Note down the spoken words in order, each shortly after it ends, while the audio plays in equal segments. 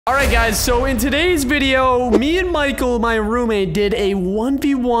Alright guys, so in today's video, me and Michael, my roommate, did a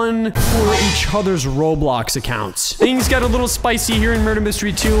 1v1 for each other's Roblox accounts. Things got a little spicy here in Murder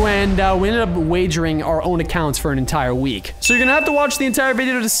Mystery 2, and we ended up wagering our own accounts for an entire week. So you're gonna have to watch the entire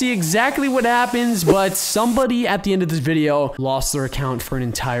video to see exactly what happens, but somebody at the end of this video lost their account for an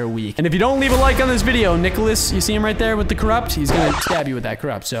entire week. And if you don't leave a like on this video, Nicholas, you see him right there with the corrupt? He's gonna stab you with that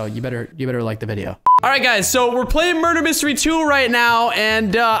corrupt, so you better like the video. Alright guys, so we're playing Murder Mystery 2 right now,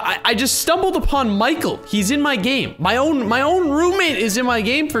 and I just stumbled upon Michael. He's in my game. My own roommate is in my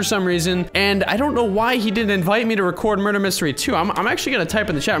game for some reason, and I don't know why he didn't invite me to record Murder Mystery 2. I'm actually gonna type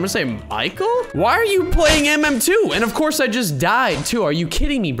in the chat. I'm gonna say, Michael? Why are you playing MM2? And of course I just died too. Are you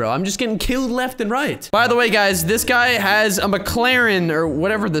kidding me, bro? I'm just getting killed left and right. By the way, guys, this guy has a McLaren or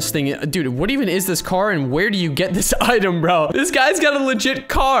whatever this thing is. Dude, what even is this car and where do you get this item, bro? This guy's got a legit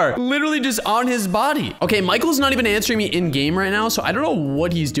car, literally just on his body. Okay, Michael's not even answering me in game right now, so I don't know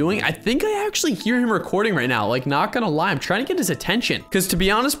what he's doing. I think I actually hear him recording right now. Like, not gonna lie, I'm trying to get his attention. Because to be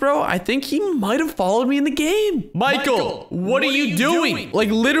honest, bro, I think he might have followed me in the game. Michael, what are you doing? Like,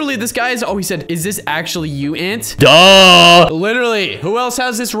 literally, this guy is, oh, he said, is this actually you, Ant? Duh! Literally, who else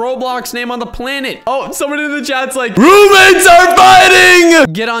has this Roblox name on the planet? Oh, someone in the chat's like, roommates are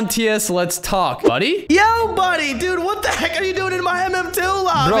fighting! Get on TS, let's talk. Buddy? Yo, buddy, dude, what the heck are you doing in my MM2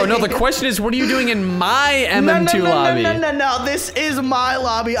 lobby? Bro, no, the question is, what are you doing in my MM2 lobby? No, this is my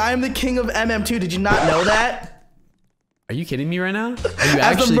lobby. I am the king of MM2. Did you not know that? Are you kidding me right now? Are you actually kidding?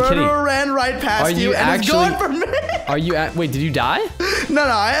 kidding? The murderer ran right past you and is going for me. Are you wait, did you die? No,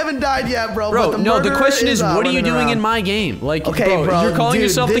 I haven't died yet, bro. Bro, no, the question is, what are you doing in my game? Like, okay, bro, you're calling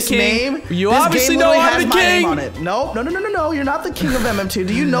yourself the king. You obviously know I'm the king. No, you're not the king of MM2.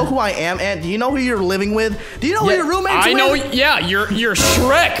 Do you know who I am, and do you know who you're living with? Do you know who your roommate's with? I know, yeah, you're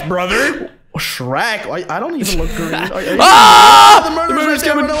Shrek, brother. Shrek? I don't even look green. Ah! The murderer's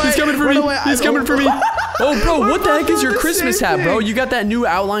coming. He's coming for me. He's coming for me. Oh, bro, what the heck is your Christmas hat, bro? You got that new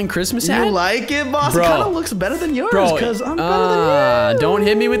outline Christmas hat? You like it, boss? Bro. It kind of looks better than yours, because I'm better than you. Don't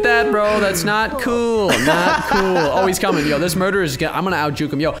hit me with that, bro. That's not cool. Not cool. Oh, he's coming. Yo, this murderer is gonna, I'm gonna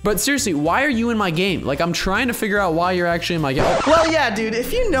out-juke him. Yo, but seriously, why are you in my game? Like, I'm trying to figure out why you're actually in my game. Well, yeah, dude,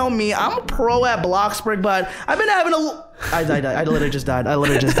 if you know me, I'm a pro at Bloxburg, but I've been having I literally just died. I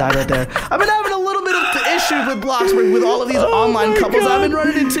literally just died right there. I've been having a little bit of issues with Bloxburg with all of these online couples I've been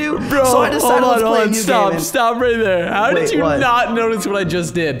running into. Bro, so I decided let's play a new game. Stop right there. How did you not notice what I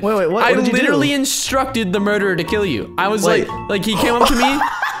just did? Wait, what I did you literally instructed the murderer to kill you. I was like he came up to me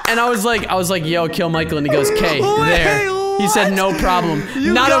and I was like, yo, kill Michael, and he goes, "K, there." He said, no problem.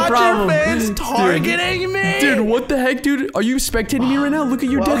 Not a problem. Your fans targeting me. Dude, what the heck, dude? Are you spectating me right now? Look at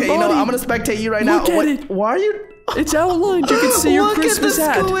your dead body. You know, I'm gonna spectate you right now. Look at it. Why are you? It's outlined. You can see your Christmas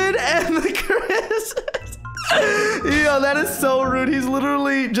hat. Look at the squid and the Christmas. Yo, that is so rude. He's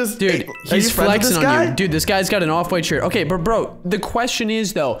literally just... Dude, he's flexing on you. Dude, this guy's got an off-white shirt. Okay, but bro, the question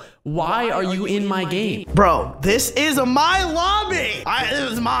is, though, why are you in my game? Bro, this is my lobby. It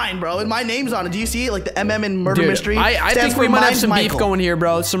was mine, bro, and my name's on it. Do you see it? Like the MM in Murder Mystery? I think we might have some beef going here,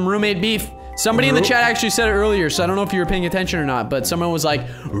 bro. Some roommate beef. Somebody in the chat actually said it earlier, so I don't know if you were paying attention or not, but someone was like,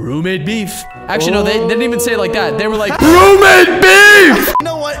 roommate beef. Actually, no, they didn't even say it like that. They were like, roommate beef! You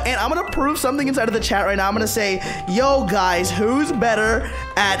know what? And I'm gonna prove something inside of the chat right now. I'm gonna say, yo, guys, who's better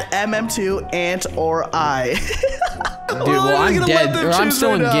at MM2, Ant or I? Dude, well, I'm dead, or I'm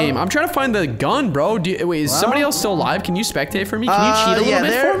still in game. I'm trying to find the gun, bro. Wait, is somebody else still alive? Can you spectate for me? Can you cheat a little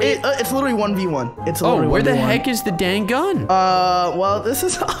bit for me? It's literally 1v1. It's literally where the heck is the dang gun? Well, this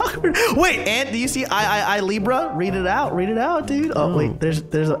is awkward. Wait, Ant, do you see I Libra? Read it out, dude. Oh, wait, there's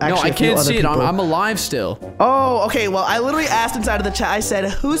actually no, I can't see it. I'm alive still. Oh, okay, well, I literally asked inside of the chat, I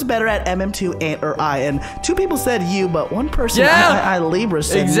said, who's better at MM2, Ant or I? And 2 people said you, but 1 person, I Libra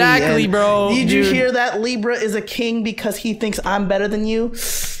said exactly, me. Bro. Did you hear that Libra is a king because he thinks I'm better than you?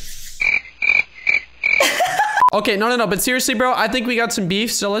 Okay, no, but seriously, bro, I think we got some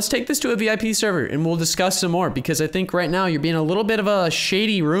beef, so let's take this to a VIP server, and we'll discuss some more, because I think right now you're being a little bit of a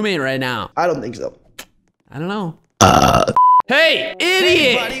shady roommate right now. I don't think so. I don't know. Hey, idiot!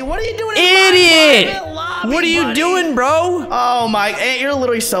 Hey, buddy, what are you doing idiot! In my lobby, what are you doing, bro? Oh my, Ant, you're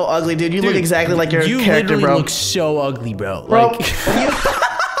literally so ugly, dude. You look exactly like your character, bro. You literally look so ugly, bro. Bro, like,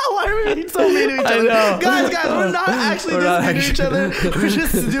 why are we We're so mean to each other. Guys, we're not actually this mean to each other. We're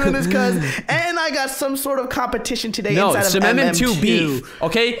just doing this because, and I got some sort of competition today inside some of MM2 beef.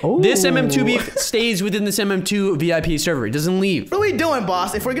 Okay, this MM2 beef stays within this MM2 VIP server. It doesn't leave. What are we doing,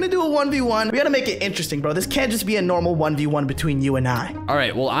 boss? If we're gonna do a 1v1, we gotta make it interesting, bro. This can't just be a normal 1v1 between you and I. All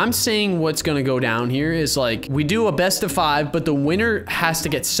right, well, I'm saying what's gonna go down here is like we do a best of 5, but the winner has to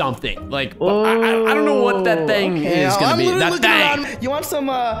get something. Like I don't know what that thing is gonna be. That thing. You want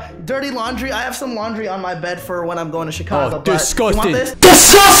some dirty laundry? I have some laundry on my bed for when I'm going to Chicago. Oh, disgusting. You want this?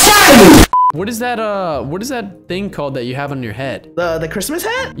 Disgusting! What is that thing called that you have on your head? The Christmas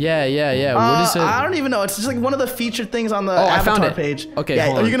hat? Yeah. What is it? I don't even know. It's just like one of the featured things on the Avatar I found it. Page. Okay, yeah,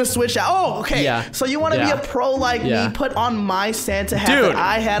 hold on. Are you gonna switch out? Oh, okay. Yeah. So you want to be a pro like me? Put on my Santa hat Dude, that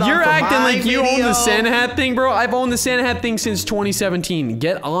I had on you're for acting my like you video. own the Santa hat thing, bro. I've owned the Santa hat thing since 2017.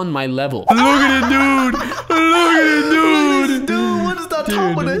 Get on my level. Look at it, dude. Look at it, dude. Dude, what is the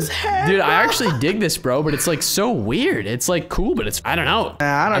top of his head? Dude, I actually dig this, bro, but it's like so weird. It's like cool, but it's I don't know.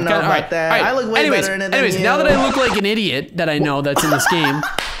 I don't know about that. I look way better in it than you. Now that I look like an idiot that I know that's in this game,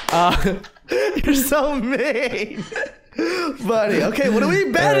 you're so mean. Buddy, okay, what are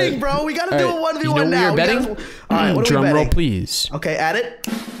we betting, bro? We gotta do a 1v1 you know now. We are betting? All right, what are Drum we betting? roll, please. Okay, add it.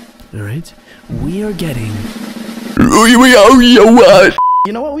 All right, we are getting.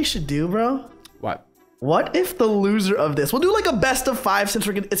 You know what we should do, bro? What? What if the loser of this, we'll do like a best of 5 since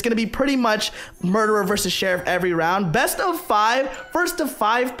it's gonna be pretty much murderer versus sheriff every round. Best of 5, first to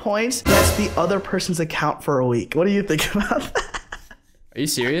 5 points, that's the other person's account for a week. What do you think about that? Are you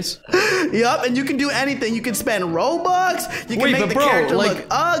serious? Yup, and you can do anything. You can spend Robux, you can make the character look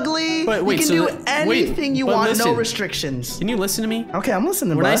ugly, but wait, you can do anything you want, no restrictions. Can you listen to me? Okay, I'm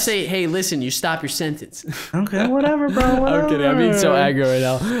listening, When I boss. say, hey, listen, you stop your sentence. Okay, whatever, bro, whatever. I'm kidding, I'm being so aggro right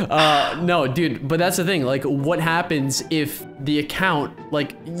now. No, dude, but that's the thing. Like, what happens if the account,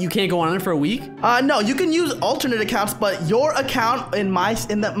 like, you can't go on it for a week? No, you can use alternate accounts, but your account in my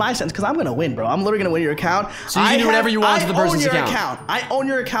sense, because I'm gonna win, bro. I'm literally gonna win your account. So you can do whatever you want to the person's account. I own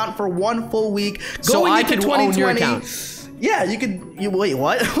your account for 1 full week. So I can own your account. Yeah, you could. Wait,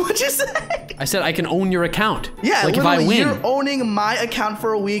 what? What'd you say? I said I can own your account. Yeah, like if I win, you're owning my account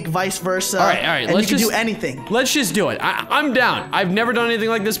for a week, vice versa. All right. And you can do anything. Let's just do it. I'm down. I've never done anything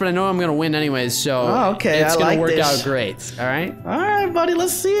like this, but I know I'm gonna win anyways. So it's gonna work out great. All right. All right, buddy.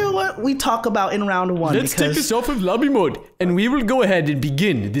 Let's see what we talk about in round 1. Let's take this off of lobby mode, and we will go ahead and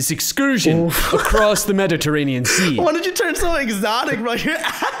begin this excursion across the Mediterranean Sea. Why did you turn so exotic, bro? I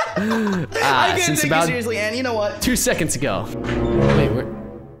can't take you seriously, and you know what? 2 seconds ago. Wait,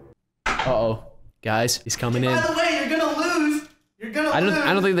 uh-oh. Guys, he's coming in. By the way, you're gonna lose. You're gonna lose.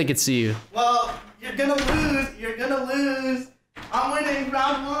 I don't think they could see you. Well, you're gonna lose. You're gonna lose. I'm winning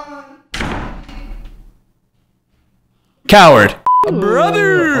round 1. Coward.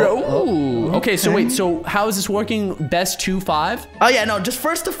 Brother! Ooh. Okay, so wait, so how is this working? Best 2-5? Oh yeah, no, just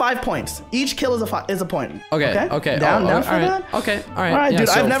first to 5 points. Each kill is a point. Okay. Down for that? Okay, all right. All right, yeah, dude,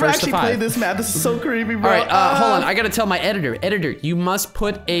 so I've never first actually played this map. This is so creepy, bro. All right, hold on. I gotta tell my editor. Editor, you must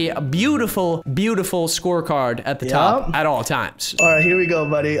put a beautiful, beautiful scorecard at the top at all times. All right, here we go,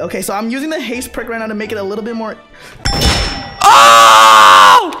 buddy. Okay, so I'm using the haste prick right now to make it a little bit more.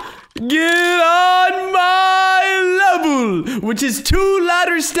 Oh! Get on my level, which is 2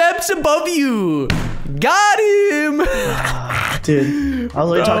 ladder steps above you. Got him. Dude, I was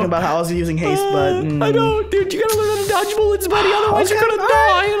already talking about how I was using haste, but I know, dude. You gotta learn how to dodge bullets, buddy. Otherwise, you're gonna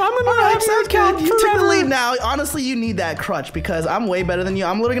die, and I'm gonna have your account You took the forever. lead now. Honestly, you need that crutch because I'm way better than you.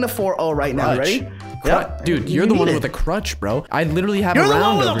 I'm literally gonna 4-0 right now. Ready? Yep. Dude, you're the one with a crutch, bro. I literally have a round over you.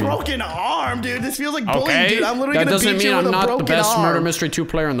 You're the one with a broken arm, dude. This feels like bullying, dude. I'm literally gonna beat you with a broken arm. That doesn't mean I'm not the best Murder Mystery 2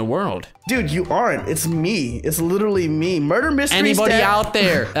 player in the world. Dude, you aren't. It's me. It's literally me. Murder Mystery. Anybody out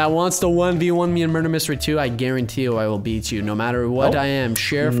there that wants to 1v1 me in Murder Mystery 2, I guarantee you I will beat you, no matter what I am.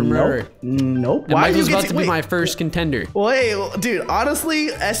 Sheriff or murderer. Nope. And Michael's about to be my first contender. Wait, dude.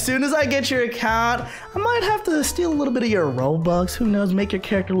 Honestly, as soon as I get your account, I might have to steal a little bit of your Robux. Who knows? Make your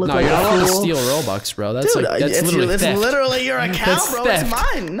character look like a fool. No, you're not allowed to steal Robux, bro. That's dude, like that's literally theft. It's literally your account, that's bro. Theft. It's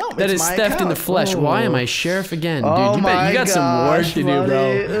mine. No, that it's is my theft account. in the flesh. Why am I sheriff again, dude? Oh you got some work to do,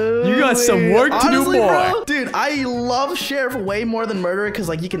 bro. Ooh, you got some work to do, boy. Bro, dude, I love sheriff way more than murderer because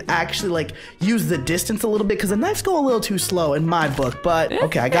like you can actually like use the distance a little bit because the knives go a little too slow in my book. But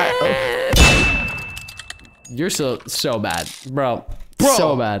okay, I got. You're so bad, bro.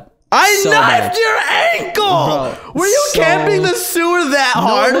 So bad. I knifed your ankle! Bro, were you camping the sewer that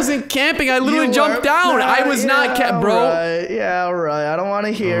hard? wasn't camping. I literally jumped down. I was not bro. Right. Yeah, right. I don't want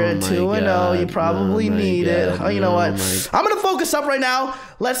to hear it. 2-0. You probably need it. Oh, you know what? I'm going to focus up right now.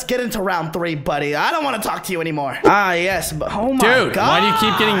 Let's get into round 3, buddy. I don't want to talk to you anymore. Ah, yes. But, oh, my God. Dude, why do you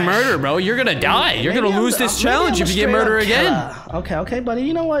keep getting murdered, bro? You're going to die. You're going to lose this challenge if you get murdered again. Okay, buddy.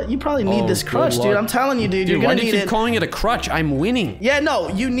 You know what? You probably need this crutch, dude. I'm telling you, dude. You're going to need it. Why do you keep calling it a crutch? I'm winning. Yeah, no,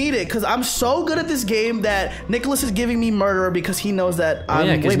 you need it because I'm so good at this game that Nicholas is giving me murderer because he knows that I'm way better than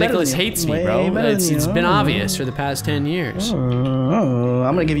you. Yeah, because Nicholas hates me, bro. It's been obvious for the past 10 years.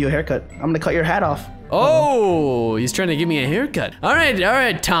 I'm going to give you a haircut. I'm going to cut your hat off. Oh, he's trying to give me a haircut. All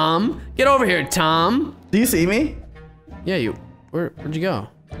right, Tom. Get over here, Tom. Do you see me? Yeah, where'd you go?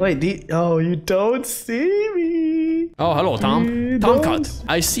 Wait, oh, you don't see me. Oh, hello, Tom. Tom cut.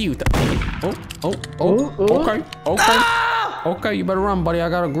 I see you. Okay. Ah! Okay, you better run, buddy. I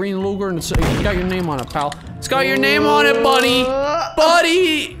got a green Luger and it's got your name on it, pal. It's got your name on it, buddy.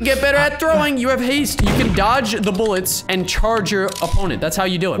 Buddy, get better at throwing. You have haste. You can dodge the bullets and charge your opponent. That's how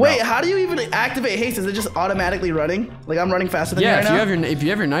you do it, Wait, bro. How do you even activate haste? Is it just automatically running? Like I'm running faster than you right now? Yeah, if you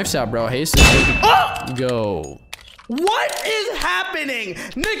have your knives out, bro, haste is go. What is happening?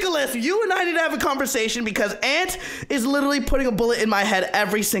 Nicholas, you and I need to have a conversation because Ant is literally putting a bullet in my head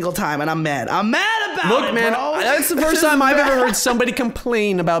every single time and I'm mad. I'm mad about it, Look, man, bro. that's the first time I've ever heard somebody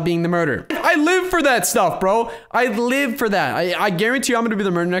complain about being the murderer. I live for that stuff, bro. I live for that. I guarantee you I'm gonna be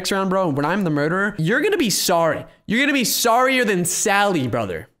the murderer next round, bro. When I'm the murderer, you're gonna be sorry. You're gonna be sorrier than Sally,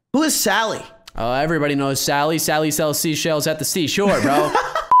 brother. Who is Sally? Oh, everybody knows Sally. Sally sells seashells at the seashore, bro.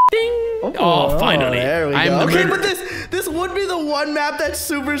 Ding. Oh, finally. There we go. Okay, but this would be the one map that's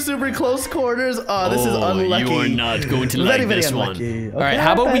super close quarters. Oh, this is unlucky. You are not going to like this one. Okay, all right,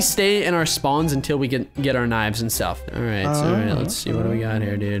 how about we stay in our spawns until we get our knives and stuff? All right, all right, let's see what do we got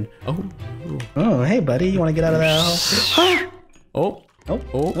here, dude. Oh, hey, buddy, you want to get out of that house? Okay.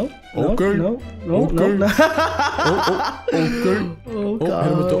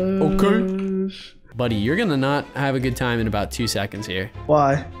 Okay. Buddy, you're gonna not have a good time in about 2 seconds here.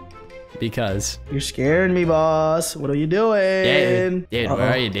 Why? Because you're scaring me, boss. What are you doing? Dude, where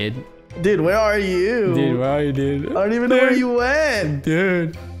are you, dude? Dude, where are you? Dude, where are you, dude? I don't even know where you went.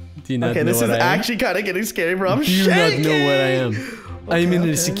 Dude. Do you not know this is what I am? actually kind of getting scary, bro. I'm shaking. Do you not know what I am? I'm in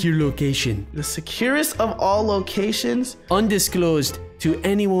a secure location. The securest of all locations? Undisclosed to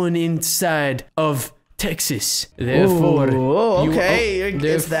anyone inside of Texas. Therefore, okay.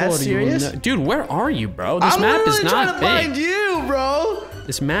 Is that serious? Dude, where are you, bro? This map is not big. I'm trying to find you, bro.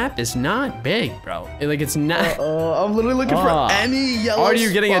 This map is not big, bro. Like, it's not. I'm literally looking for any yellow. Are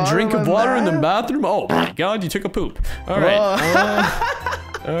you getting a drink of water in the bathroom? Oh my God, you took a poop. All right.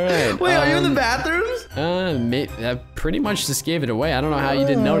 All right. Wait, are you in the bathrooms? I pretty much just gave it away. I don't know how you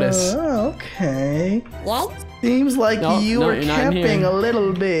didn't notice. Okay. What? Seems like you were camping a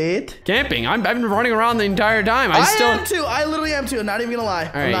little bit. Camping? I've been running around the entire time. I am too. I literally am too. I'm not even gonna lie.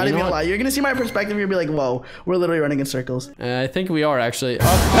 I'm not even gonna lie. You're gonna see my perspective. You'll be like, whoa, we're literally running in circles. I think we are actually.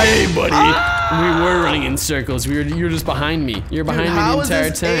 Oh, hey, buddy. We were running in circles. You were just behind me. You're behind me the entire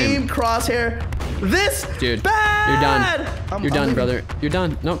time. Aim crosshair. This dude, bad. You're done. You're done, brother. You're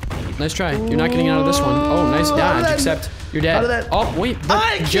done. Nope. Nice try. You're not getting out of this one. Oh, nice dodge. Except you're dead. Oh, wait.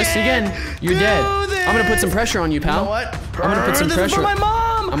 Just again. You're dead. I'm gonna put some pressure on you, pal. You know what? I'm gonna put some pressure. For my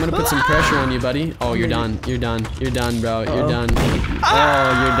mom. I'm gonna put some pressure on you, buddy. Oh, you're done. You're done. You're done, bro. You're done.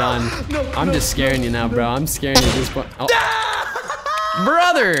 Oh, you're done. I'm just scaring you now, bro. I'm scaring you at this point. Oh.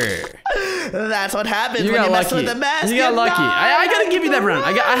 Brother! That's what happens when you mess with the mask. You got lucky. I gotta give you that round.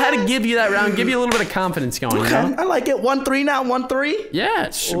 I had to give you that round. Give you a little bit of confidence going. Okay, you know? I like it. 1-3 now. 1-3. Yeah,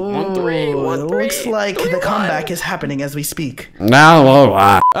 1-3. 1-3. Looks like the comeback is happening as we speak. Would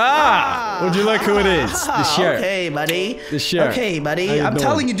you look who it is? The sheriff. Okay, buddy. The sheriff. Okay, buddy. I'm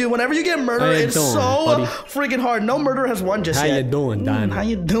telling you, dude. Whenever you get murdered, it's so freaking hard. No murderer has won just yet. How you doing, Donnie? How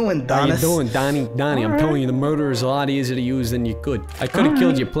you doing, Donnie? How you doing, Donnie? Donnie, I'm telling you, the murderer is a lot easier to use than you could. I could have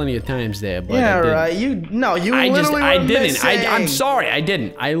killed you plenty of times there, but I didn't. Right. You literally I didn't. missing. I'm sorry, I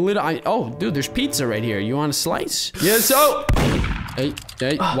didn't. Oh, dude, there's pizza right here. You want a slice? Yes. So. Hey,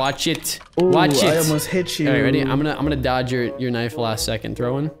 watch it. Watch it. I almost hit you. All right, ready? I'm gonna dodge your knife last second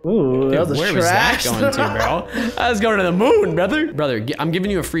throwing. Ooh, dude, that was where was that going to, bro? I was going to the moon, brother. Brother, I'm giving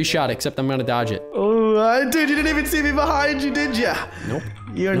you a free shot, except I'm gonna dodge it. Oh, dude, you didn't even see me behind you, did ya? Nope.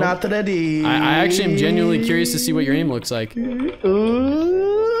 You're not ready. I actually am genuinely curious to see what your aim looks like.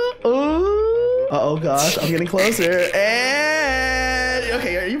 Oh gosh, I'm getting closer. And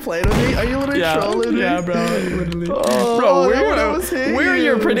okay, are you playing with me? Are you literally trolling me? Yeah, bro. Literally. Bro, where are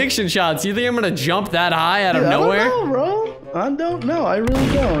your prediction shots? You think I'm gonna jump that high out of nowhere? I don't know, bro. I don't know. I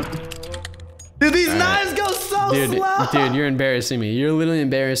really don't. Dude, these knives go so dude, you're embarrassing me. You're literally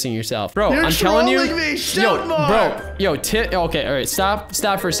embarrassing yourself, bro. I'm telling you, me. Okay, all right,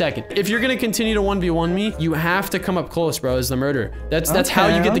 stop for a second. If you're gonna continue to 1v1 me, you have to come up close, bro, as the murderer. That's how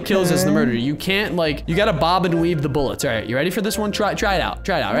you get the kills as the murderer. You can't like, you gotta bob and weave the bullets. All right, you ready for this one? Try it out.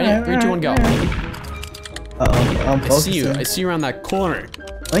 Ready? 3, 2, 1, go. I see you around that corner.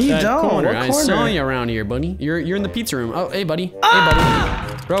 No, you don't. Corner. What I corner? saw you around here, buddy. You're in the pizza room. Oh, hey, buddy.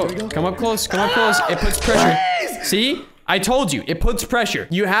 Bro, come up close. It puts pressure. Please! See? I told you, it puts pressure.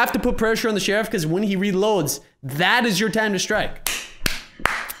 You have to put pressure on the sheriff because when he reloads, that is your time to strike.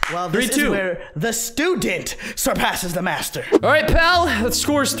 Well, this is where the student surpasses the master. All right, pal. The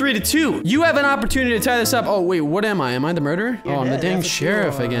score is 3-2. You have an opportunity to tie this up. Oh, wait, what am I? Am I the murderer? Oh, I'm the dang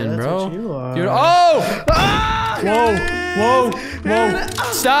sheriff again, bro. Dude, oh! Whoa.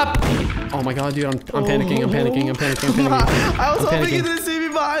 Stop. Oh my god, dude, I'm panicking. I was hoping you didn't see me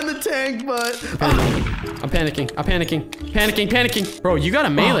behind the tank, but... I'm panicking. Bro, you got a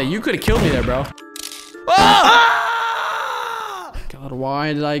melee. You could have killed me there, bro. Oh! God,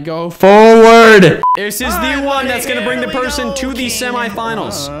 why did I go forward? This is the one that's gonna bring the person to the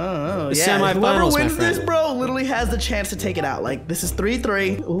semifinals. Semifinals, whoever wins this, bro, literally has the chance to take it out. Like, this is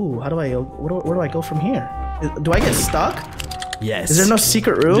 3-3. Ooh, how do I go? Where do I go from here? Do I get stuck? Yes. Is there no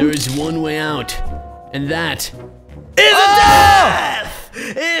secret room? There's one way out, and that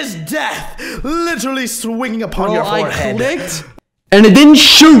is death. Literally swinging upon your forehead. I clicked, and it didn't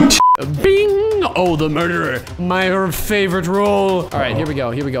shoot. Bing! Oh, the murderer. My favorite role. All right, here we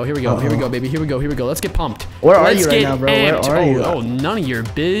go, baby. Here we go. Let's get pumped. Where are you right now, bro? Where are you? Oh, none of your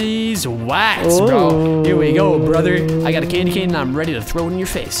beeswax, bro. Here we go, brother. I got a candy cane, and I'm ready to throw it in your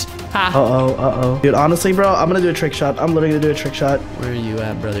face. Ha. Uh-oh. Dude, honestly, bro, I'm gonna do a trick shot. I'm literally gonna do a trick shot. Where are you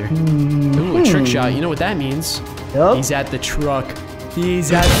at, brother? Ooh, a trick shot. You know what that means? Yep. He's at the truck.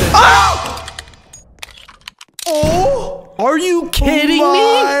 He's at the... Oh! Are you kidding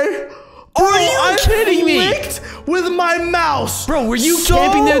me? Are you kidding me? With my mouse. Bro, were you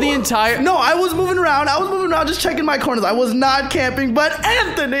camping there the entire... No, I was moving around. Just checking my corners. I was not camping, but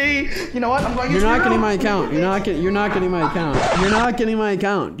Anthony, you know what? I'm going to You're not getting my account. You're not getting my account. You're not getting my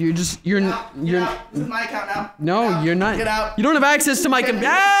account. You're This is my account now. No, you're not. Get out. You don't have access to my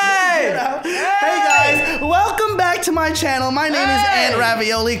Hey! Hey guys, welcome back to my channel. My name is Ant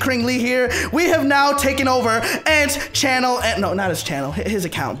Ravioli Kringley here. We have now taken over Ant's channel. No, not his channel, his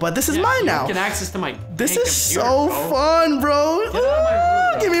account, but this is mine now. Get access to my This is so fun, bro.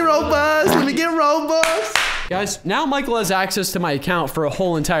 Ooh, give me Robux. Let me get Robux. Guys, now Michael has access to my account for a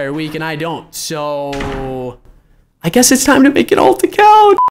whole entire week and I don't. So I guess it's time to make an alt account.